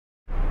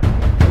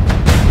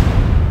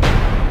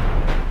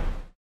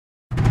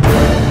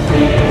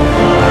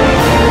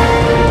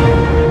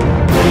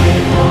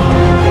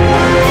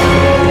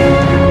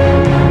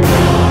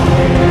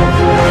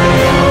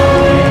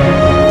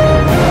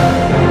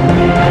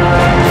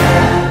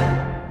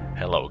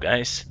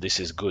guys, this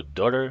is Good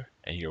Dota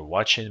and you're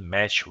watching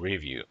Match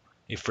Review.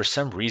 If for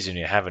some reason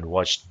you haven't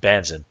watched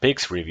Bans and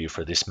Picks review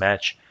for this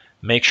match,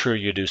 make sure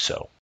you do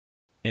so.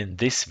 In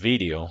this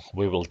video,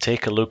 we will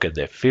take a look at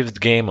the 5th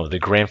game of the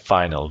Grand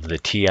Final of the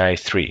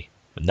TI3,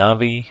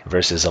 Navi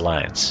vs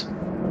Alliance.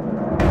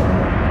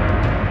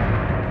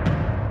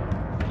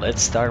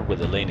 Let's start with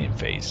the laning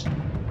phase.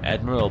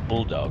 Admiral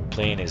Bulldog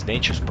playing as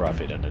Nature's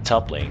Prophet on the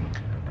top lane,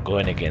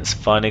 going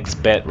against Phoenix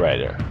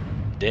Batrider.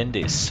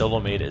 Dandy is solo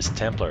made as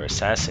Templar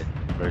Assassin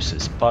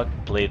versus Puck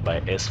played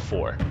by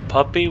S4.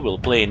 Puppy will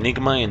play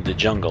Enigma in the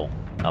jungle.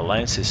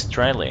 Alliance's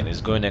tri-lane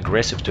is going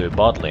aggressive to a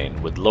bot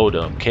lane with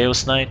Loda on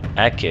Chaos Knight,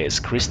 Ake as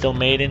Crystal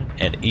Maiden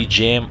and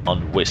EGM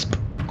on Wisp.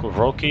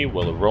 Kuroki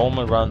will roam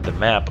around the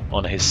map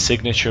on his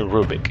signature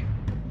Rubik.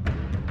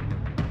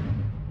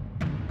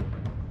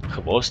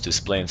 Hvost is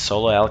playing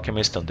Solo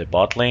Alchemist on the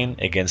bot lane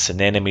against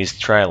an enemy's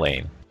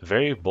tri-lane.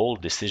 Very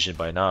bold decision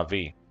by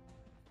Navi.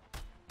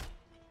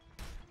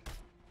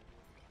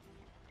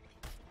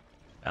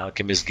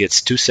 Alchemist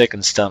gets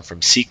 2-second stun from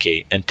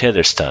CK and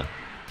tether stun.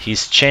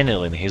 He's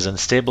channeling his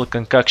unstable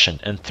concoction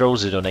and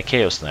throws it on a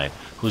Chaos Knight,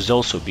 who's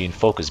also being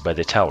focused by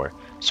the tower.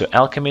 So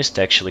Alchemist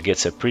actually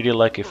gets a pretty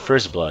lucky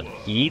first blood.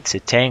 He eats a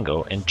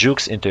tango and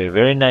jukes into a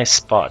very nice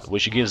spot,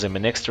 which gives him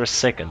an extra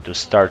second to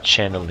start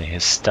channeling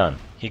his stun.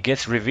 He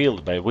gets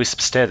revealed by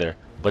Wisp's tether,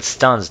 but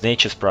stuns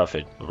Nature's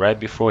Prophet right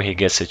before he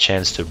gets a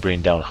chance to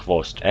bring down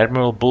Hvost.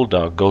 Admiral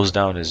Bulldog goes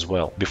down as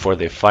well, before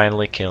they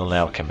finally kill an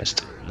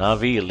Alchemist.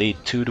 Navi lead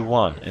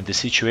 2-1 and the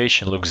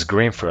situation looks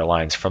grim for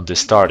Alliance from the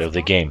start of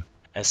the game.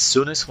 As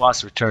soon as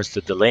Hvost returns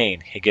to the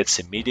lane, he gets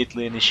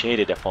immediately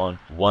initiated upon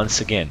once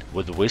again,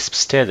 with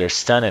Wisp's tether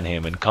stunning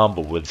him in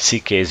combo with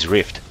CK's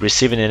Rift,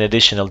 receiving an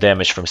additional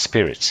damage from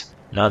Spirits.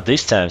 Now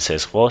this time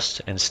says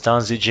Hvost and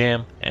stuns the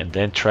EGM and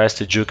then tries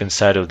to juke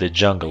inside of the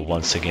jungle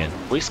once again.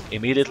 Wisp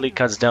immediately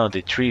cuts down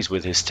the trees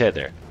with his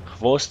tether.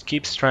 Hvost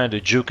keeps trying to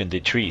juke in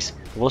the trees.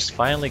 Hvost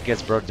finally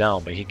gets brought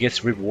down, but he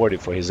gets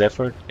rewarded for his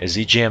effort as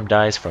EGM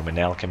dies from an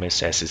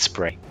Alchemist acid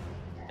spray.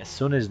 As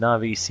soon as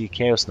Navi see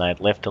Chaos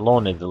Knight left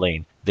alone in the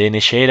lane, they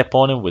initiate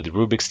upon him with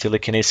Rubik's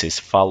Telekinesis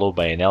followed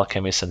by an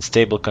Alchemist's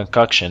Unstable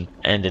Concoction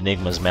and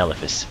Enigma's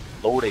Malefice.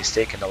 Loda is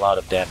taking a lot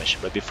of damage,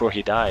 but before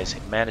he dies, he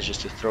manages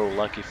to throw a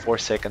lucky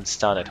 4-second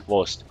stun at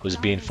Hvost, who's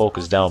being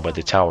focused down by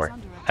the tower.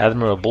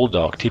 Admiral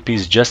Bulldog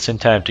TPs just in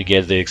time to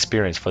get the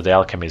experience for the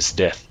Alchemist's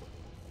death.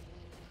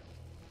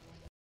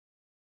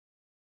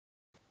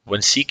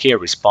 When CK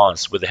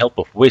responds with the help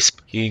of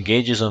Wisp, he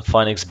engages on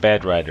Phoenix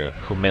Batrider,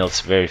 who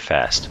melts very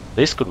fast.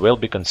 This could well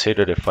be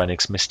considered a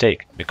Phoenix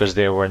mistake, because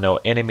there were no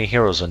enemy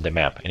heroes on the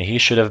map and he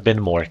should have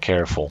been more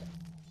careful.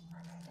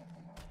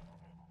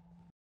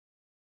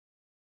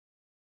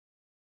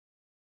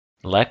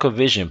 Lack of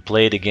vision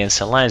played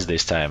against Alliance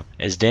this time,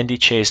 as Dandy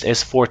chased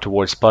S4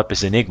 towards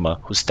Puppy's Enigma,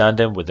 who stunned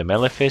him with a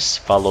Malefice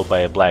followed by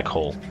a Black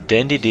Hole.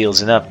 Dandy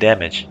deals enough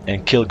damage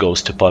and kill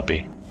goes to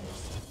Puppy.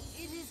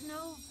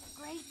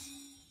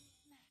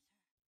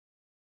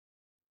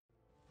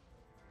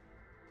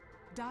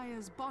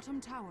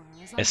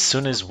 As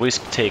soon as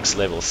Wisp takes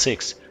level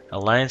 6,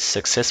 Alliance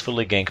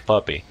successfully gank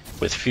Puppy,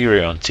 with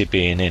Furion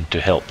TPing in to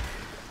help.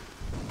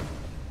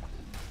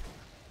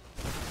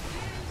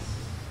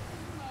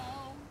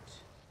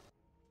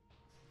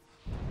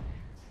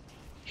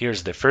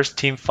 Here's the first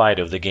team fight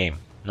of the game.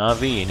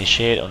 Navi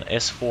initiate on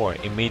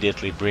S4,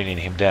 immediately bringing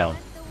him down.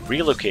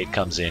 Relocate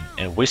comes in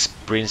and Wisp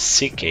brings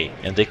CK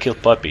and they kill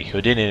Puppy,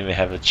 who didn't even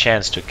have a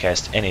chance to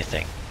cast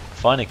anything.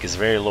 Phoenix is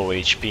very low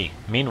HP.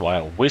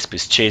 Meanwhile, Wisp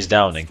is chased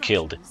down and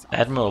killed.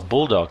 Admiral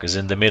Bulldog is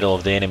in the middle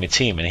of the enemy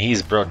team and he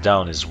is brought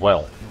down as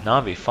well.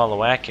 Navi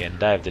follow Ake and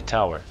dive the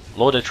tower.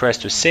 Loda tries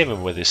to save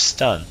him with his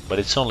stun, but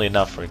it's only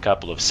enough for a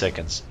couple of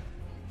seconds.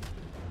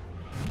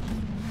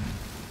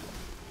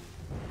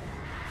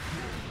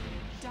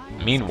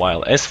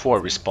 Meanwhile,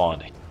 S4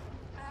 respawned.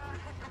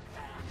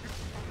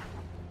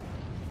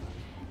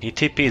 He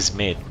TPs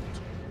mid,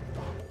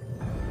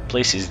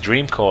 places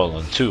Dream Coil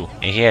on 2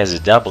 and he has a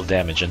double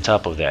damage on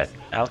top of that.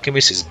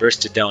 Alchemist is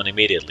bursted down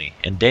immediately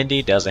and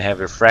Dandy doesn't have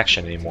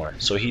refraction anymore,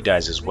 so he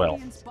dies as well.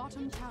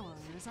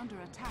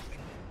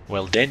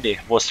 While Dandy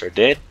and Hvost are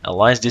dead,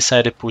 Alliance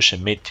decide to push a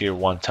mid-tier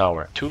 1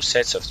 tower. 2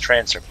 sets of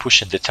Trends are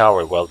pushing the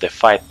tower while the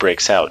fight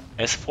breaks out.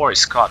 S4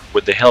 is caught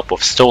with the help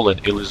of stolen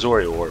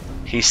Illusory Orb.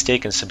 He's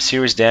taken some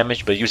serious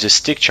damage but uses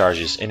stick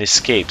charges and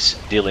escapes,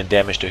 dealing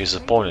damage to his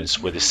opponents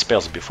with his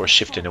spells before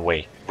shifting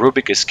away.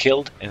 Rubik is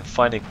killed and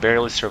Phoenix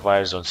barely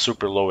survives on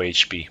super low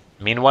HP.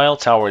 Meanwhile,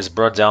 tower is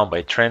brought down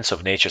by Trends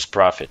of Nature's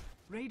Prophet.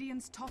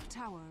 Radiant's top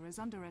tower is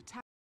under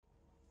attack.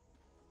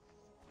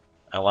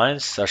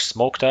 Alliance are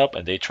smoked up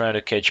and they try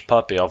to catch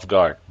Puppy off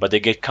guard, but they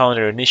get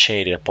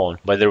counter-initiated upon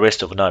by the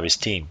rest of Navi's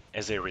team.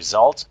 As a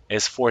result,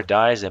 S4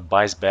 dies and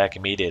buys back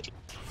immediately.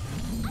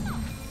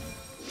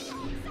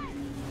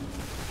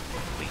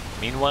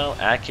 Meanwhile,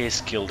 Ake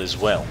is killed as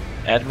well.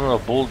 Admiral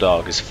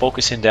Bulldog is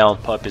focusing down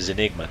Puppy's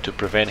Enigma to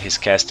prevent his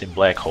casting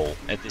Black Hole.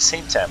 At the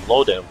same time,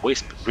 Loda and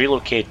Wisp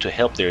relocate to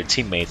help their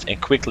teammates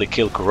and quickly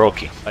kill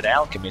Kuroki, but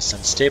Alchemist's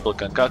unstable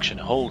concoction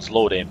holds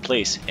Loda in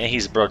place and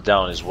he's brought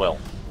down as well.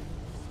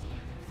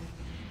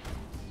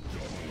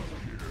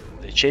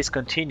 The chase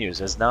continues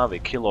as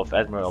Navi kill off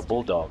Admiral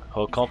Bulldog,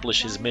 who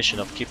accomplishes his mission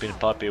of keeping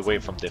Puppy away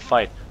from the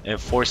fight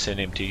and forcing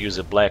him to use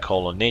a black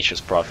hole on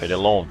Nature's Prophet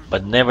alone,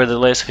 but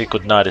nevertheless he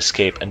could not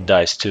escape and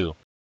dies too.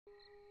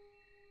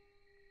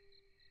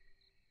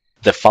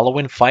 The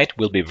following fight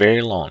will be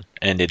very long,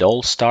 and it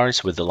all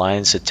starts with the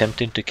Lions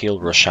attempting to kill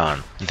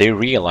Roshan. They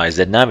realize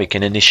that Navi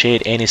can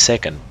initiate any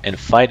second, and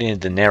fighting in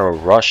the narrow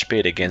rush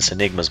pit against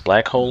Enigma's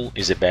black hole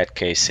is a bad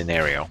case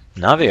scenario.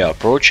 Navi are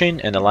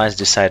approaching and the Lions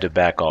decide to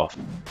back off.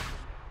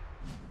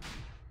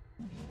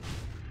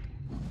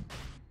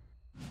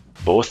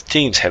 Both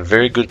teams have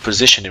very good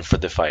positioning for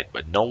the fight,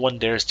 but no one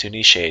dares to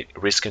initiate,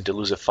 risking to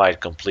lose a fight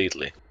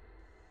completely.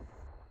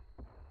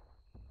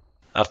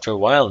 After a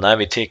while,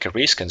 Navi take a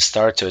risk and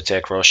start to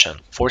attack Roshan,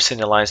 forcing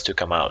Alliance to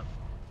come out.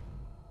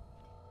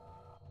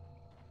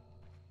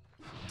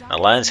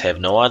 Alliance have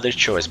no other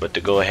choice but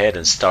to go ahead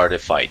and start a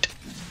fight.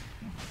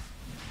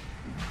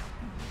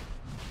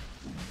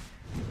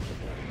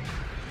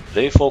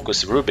 They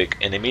focus Rubik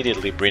and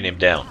immediately bring him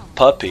down.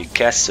 Puppy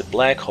casts a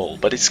black hole,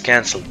 but it's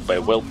cancelled by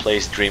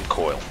well-placed Dream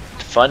Coil.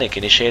 Funnick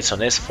initiates on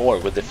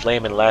S4 with the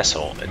Flame and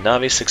Lasso, and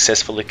Navi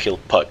successfully kill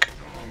Puck.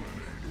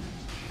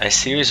 A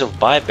series of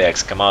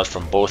buybacks come out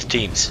from both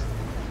teams.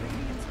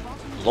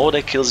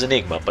 Loda kills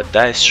Enigma but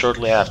dies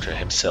shortly after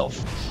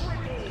himself.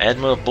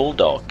 Admiral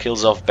Bulldog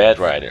kills off Bad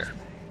Rider.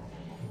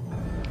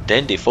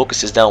 Dandy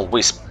focuses down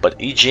Wisp, but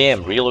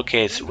EGM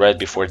relocates right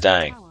before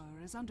dying.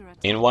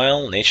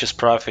 Meanwhile, Nature's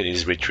Prophet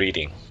is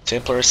retreating.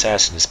 Templar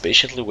Assassin is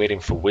patiently waiting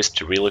for Wisp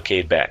to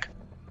relocate back.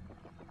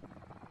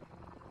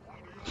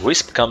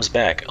 Wisp comes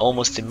back,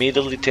 almost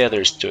immediately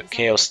tethers to a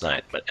Chaos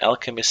Knight, but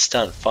Alchemist's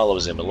stun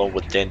follows him along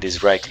with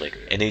Dandy's right click,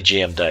 and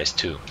EGM dies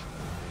too.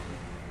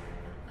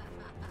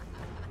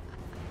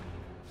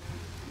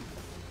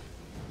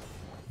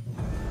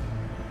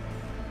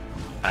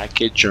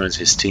 Ike joins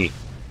his team.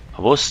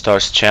 Hvost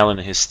starts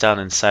challenging his stun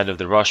inside of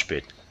the rush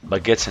pit,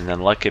 but gets an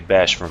unlucky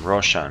bash from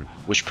Roshan,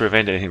 which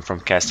prevented him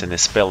from casting a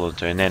spell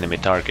onto an enemy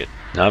target.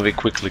 Navi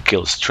quickly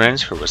kills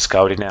Trance, who was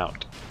scouting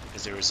out.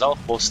 As a result,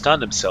 both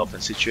stun himself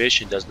and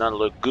situation does not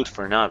look good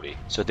for Navi,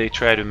 so they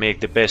try to make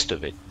the best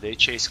of it. They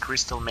chase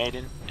Crystal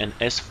Maiden, and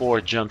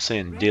S4 jumps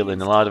in,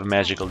 dealing a lot of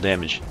magical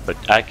damage, but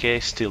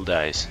Ake still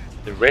dies.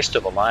 The rest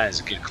of Alliance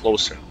get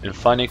closer, and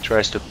Funnick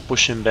tries to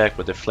push him back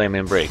with a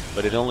Flaming Break,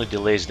 but it only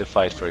delays the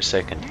fight for a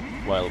second.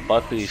 While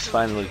Buppy is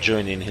finally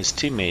joining his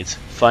teammates,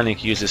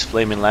 Funnick uses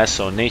Flaming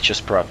Lasso on Nature's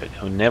Prophet,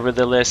 who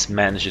nevertheless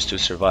manages to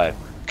survive,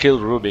 kill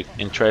Rubik,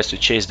 and tries to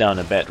chase down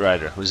a Bat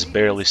Rider, who is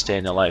barely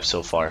staying alive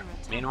so far.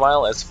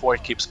 Meanwhile,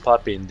 S4 keeps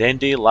Puppy and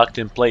Dandy locked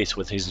in place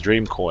with his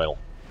Dream Coil.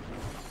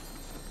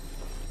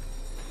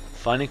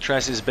 Funnick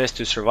tries his best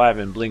to survive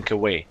and blink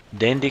away.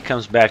 Dandy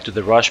comes back to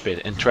the rush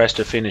pit and tries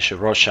to finish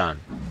Roshan.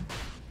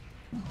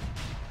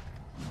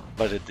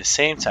 But at the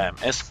same time,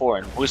 S4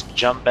 and Wisp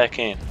jump back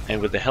in,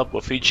 and with the help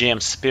of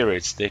EGM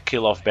spirits, they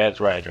kill off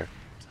Bad Rider.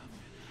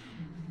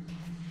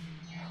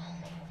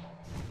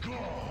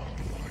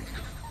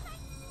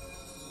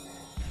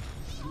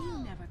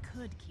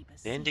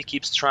 Dandy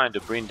keeps trying to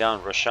bring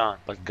down Roshan,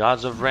 but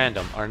gods of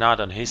random are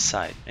not on his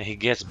side, and he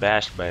gets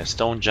bashed by a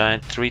stone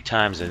giant 3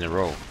 times in a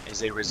row.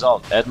 As a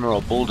result, Admiral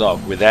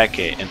Bulldog with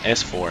Ake and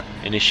S4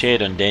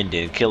 initiate on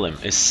Dandy and kill him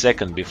a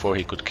second before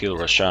he could kill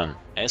Roshan.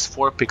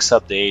 S4 picks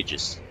up the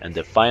Aegis, and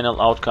the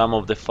final outcome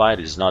of the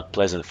fight is not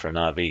pleasant for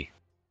Navi.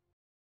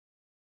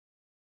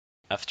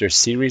 After a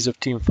series of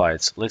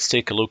teamfights, let's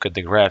take a look at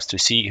the graphs to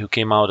see who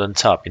came out on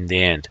top in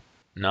the end.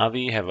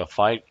 Navi have a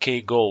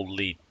 5k gold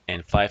lead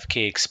and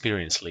 5k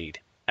experience lead.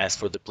 As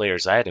for the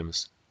players'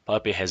 items,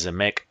 Puppy has a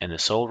mech and a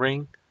soul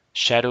ring,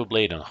 Shadow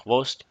Blade on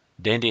Hvost,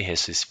 Dandy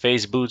has his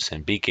phase boots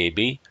and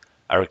BKB,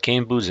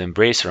 Arcane boots and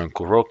bracer on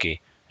Kuroki,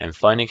 and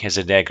Funnick has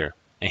a dagger,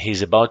 and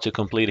he's about to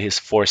complete his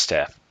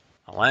 4-staff.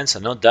 Alliance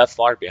are not that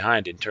far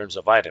behind in terms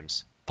of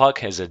items. Puck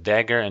has a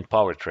dagger and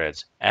power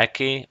treads,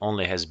 Ake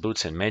only has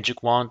boots and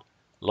magic wand,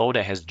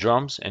 Loda has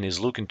drums and is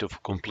looking to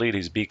complete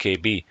his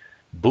BKB,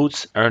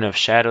 boots, Urn of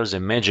Shadows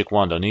and magic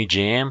wand on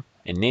EGM,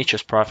 and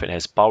Nature's Prophet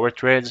has Power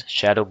Treads,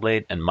 Shadow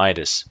Blade, and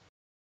Midas.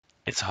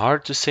 It's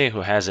hard to say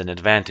who has an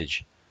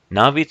advantage.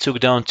 Navi took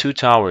down 2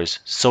 towers,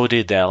 so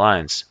did the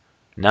Alliance.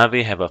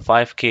 Navi have a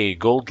 5k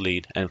gold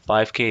lead and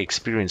 5k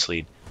experience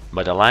lead,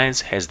 but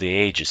Alliance has the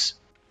Aegis.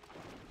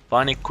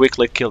 Funnick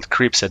quickly killed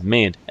creeps at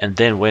mid and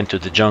then went to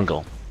the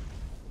jungle.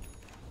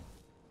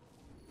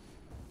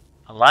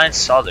 Alliance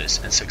saw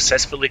this and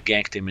successfully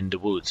ganked him in the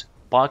woods.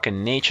 Puck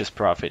and Nature's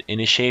Prophet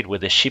initiate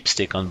with a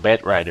Sheepstick on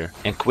Bat Rider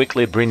and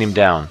quickly bring him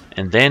down,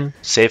 and then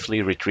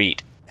safely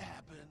retreat.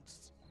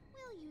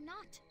 Will you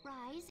not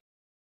rise?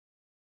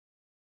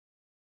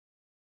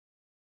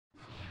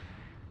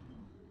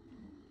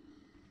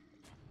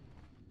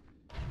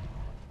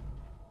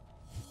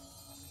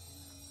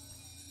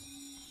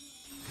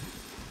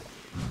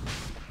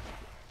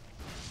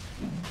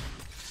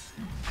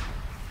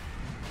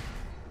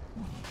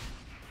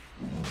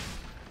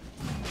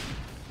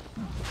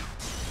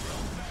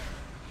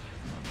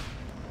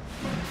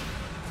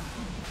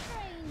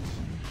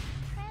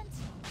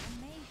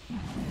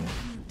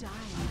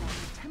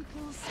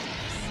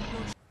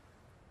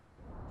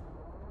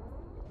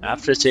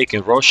 After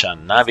taking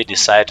Roshan, Navi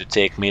decide to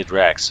take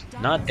mid-racks.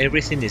 Not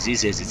everything is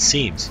easy as it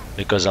seems,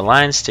 because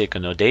Alliance take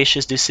an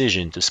audacious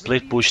decision to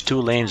split push two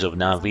lanes of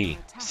Navi.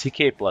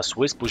 CK plus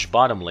Wisp push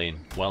bottom lane,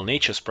 while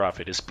Nature's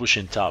Prophet is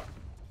pushing top.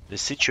 The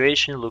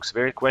situation looks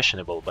very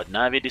questionable, but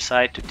Navi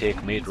decide to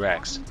take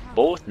mid-racks.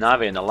 Both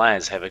Navi and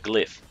Alliance have a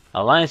glyph.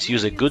 Alliance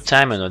use a good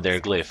timing on their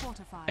glyph.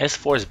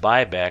 S4's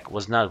buyback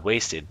was not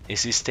wasted,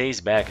 as he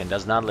stays back and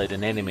does not let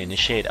an enemy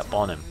initiate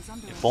upon him.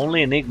 If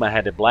only Enigma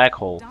had a black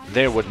hole,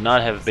 there would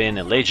not have been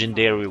a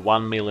legendary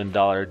 $1 million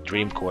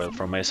Dream Coil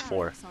from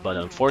S4, but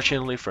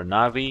unfortunately for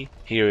Navi,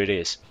 here it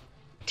is.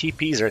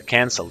 TPs are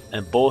cancelled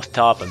and both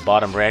top and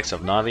bottom racks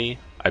of Navi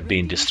are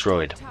being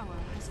destroyed.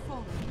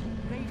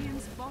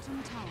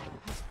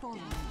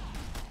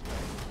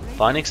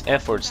 Phoenix's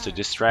efforts to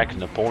distract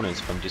an opponent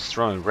from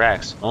destroying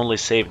racks only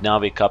saved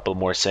Navi a couple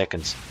more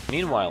seconds.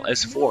 Meanwhile,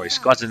 S4 is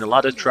causing a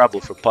lot of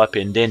trouble for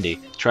Poppy and Dandy,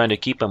 trying to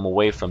keep him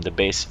away from the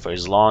base for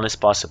as long as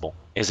possible.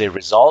 As a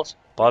result,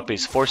 Poppy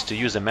is forced to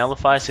use a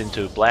Malefice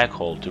into a black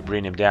hole to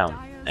bring him down.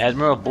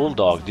 Admiral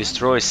Bulldog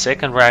destroys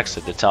second racks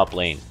at the top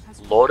lane.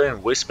 Loda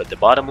and Wisp at the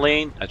bottom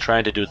lane are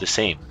trying to do the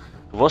same.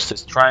 Vost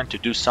is trying to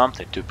do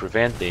something to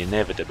prevent the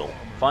inevitable.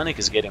 Phoenix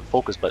is getting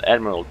focused by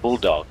Admiral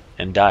Bulldog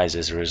and dies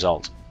as a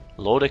result.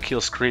 Loda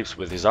kills creeps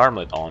with his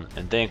armlet on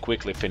and then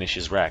quickly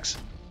finishes racks.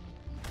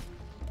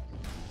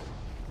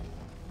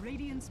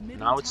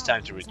 Now it's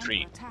time to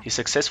retreat. He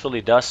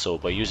successfully does so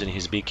by using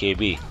his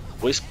BKB.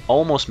 Wisp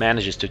almost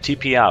manages to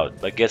TP out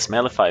but gets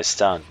Malefice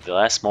stunned at the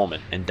last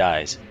moment and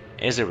dies.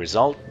 As a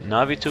result,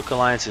 Navi took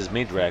Alliance's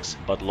mid-racks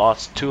but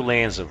lost 2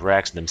 lanes of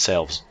racks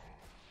themselves.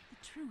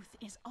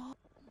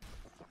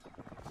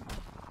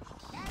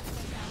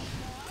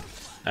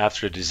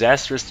 After a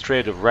disastrous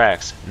trade of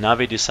racks,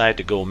 Navi decide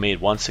to go mid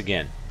once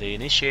again. They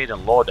initiate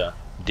on Loda,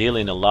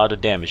 dealing a lot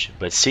of damage,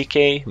 but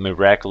CK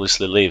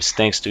miraculously lives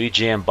thanks to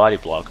EGM body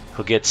block,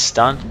 who gets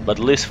stunned but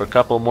lives for a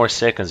couple more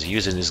seconds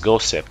using his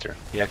Ghost Scepter.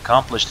 He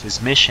accomplished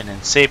his mission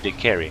and saved the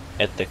carry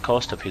at the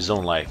cost of his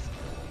own life.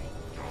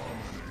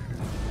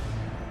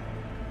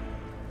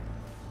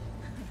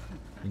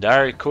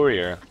 Diary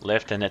Courier,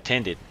 left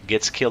unattended,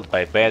 gets killed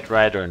by Bad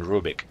Rider and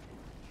Rubik.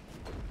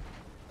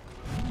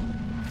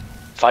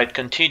 Fight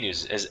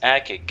continues as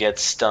Ake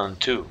gets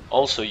stunned too,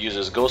 also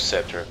uses Ghost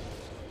Scepter,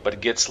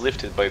 but gets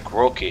lifted by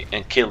Kuroki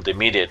and killed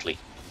immediately.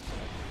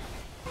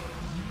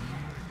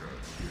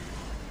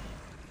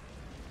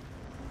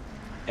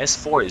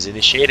 S4 is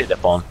initiated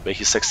upon, but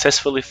he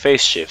successfully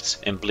phase shifts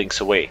and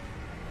blinks away.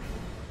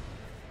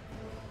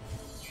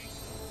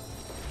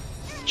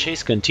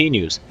 Chase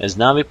continues as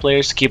Navi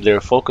players keep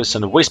their focus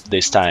on Wisp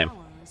this time,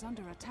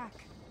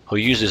 who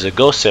uses a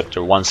Ghost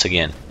Scepter once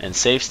again and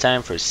saves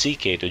time for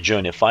CK to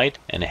join the fight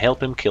and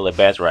help him kill a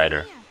Bat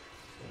Rider.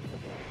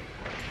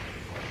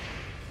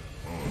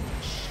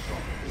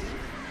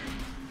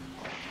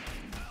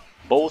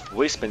 Both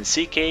Wisp and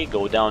CK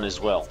go down as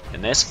well,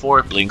 and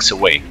S4 blinks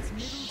away.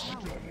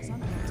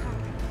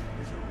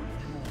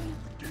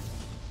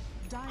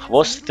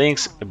 Hvost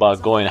thinks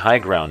about going high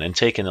ground and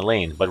taking a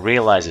lane, but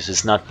realizes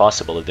it's not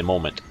possible at the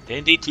moment.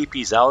 Dandy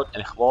TP's out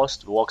and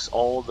Hvost walks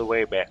all the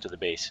way back to the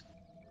base.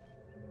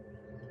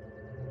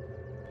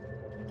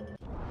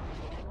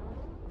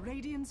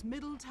 Radiant's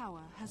middle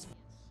tower has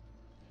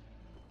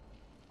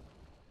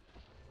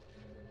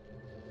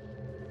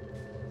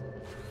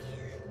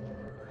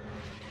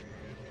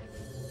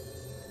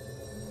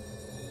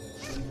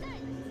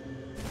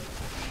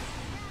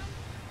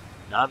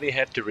Navi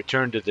have to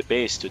return to the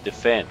base to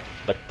defend,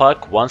 but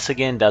Puck once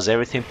again does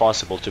everything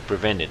possible to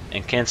prevent it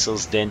and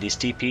cancels Dandy's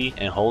TP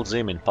and holds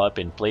him and Pup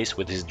in place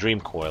with his Dream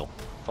Coil.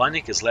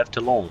 Phoenix is left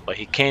alone, but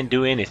he can't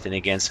do anything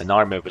against an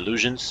army of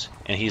illusions,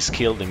 and he is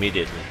killed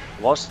immediately.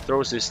 Lost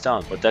throws his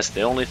stun, but that's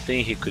the only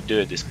thing he could do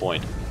at this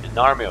point. An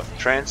army of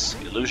trance,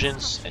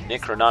 illusions, and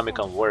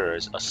Necronomicon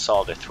warriors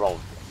assault the throne.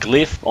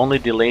 Glyph only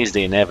delays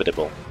the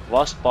inevitable.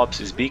 Lost pops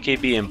his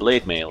BKB and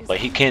Blade Mail, but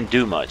he can't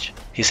do much.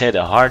 He's had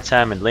a hard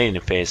time in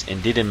laning phase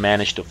and didn't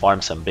manage to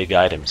farm some big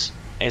items.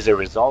 As a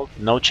result,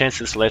 no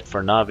chances left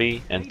for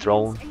Navi and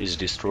throne is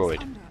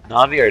destroyed.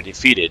 Navi are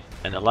defeated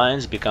and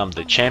Alliance become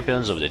the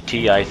champions of the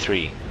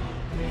TI3.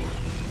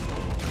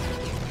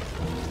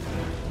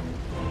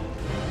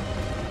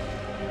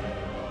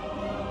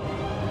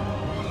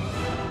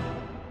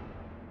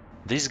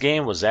 This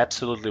game was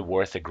absolutely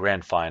worth a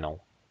grand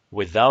final.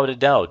 Without a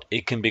doubt,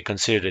 it can be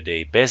considered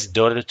a best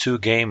Dota 2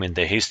 game in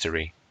the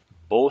history.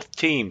 Both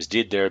teams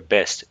did their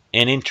best,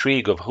 and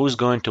intrigue of who's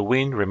going to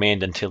win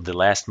remained until the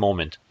last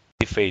moment.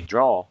 If a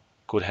draw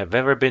could have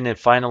ever been the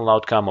final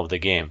outcome of the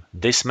game,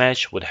 this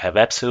match would have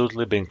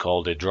absolutely been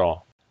called a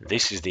draw.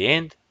 This is the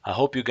end. I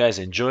hope you guys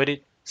enjoyed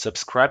it.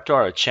 Subscribe to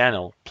our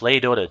channel, Play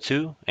Dota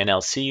 2, and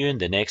I'll see you in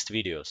the next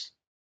videos.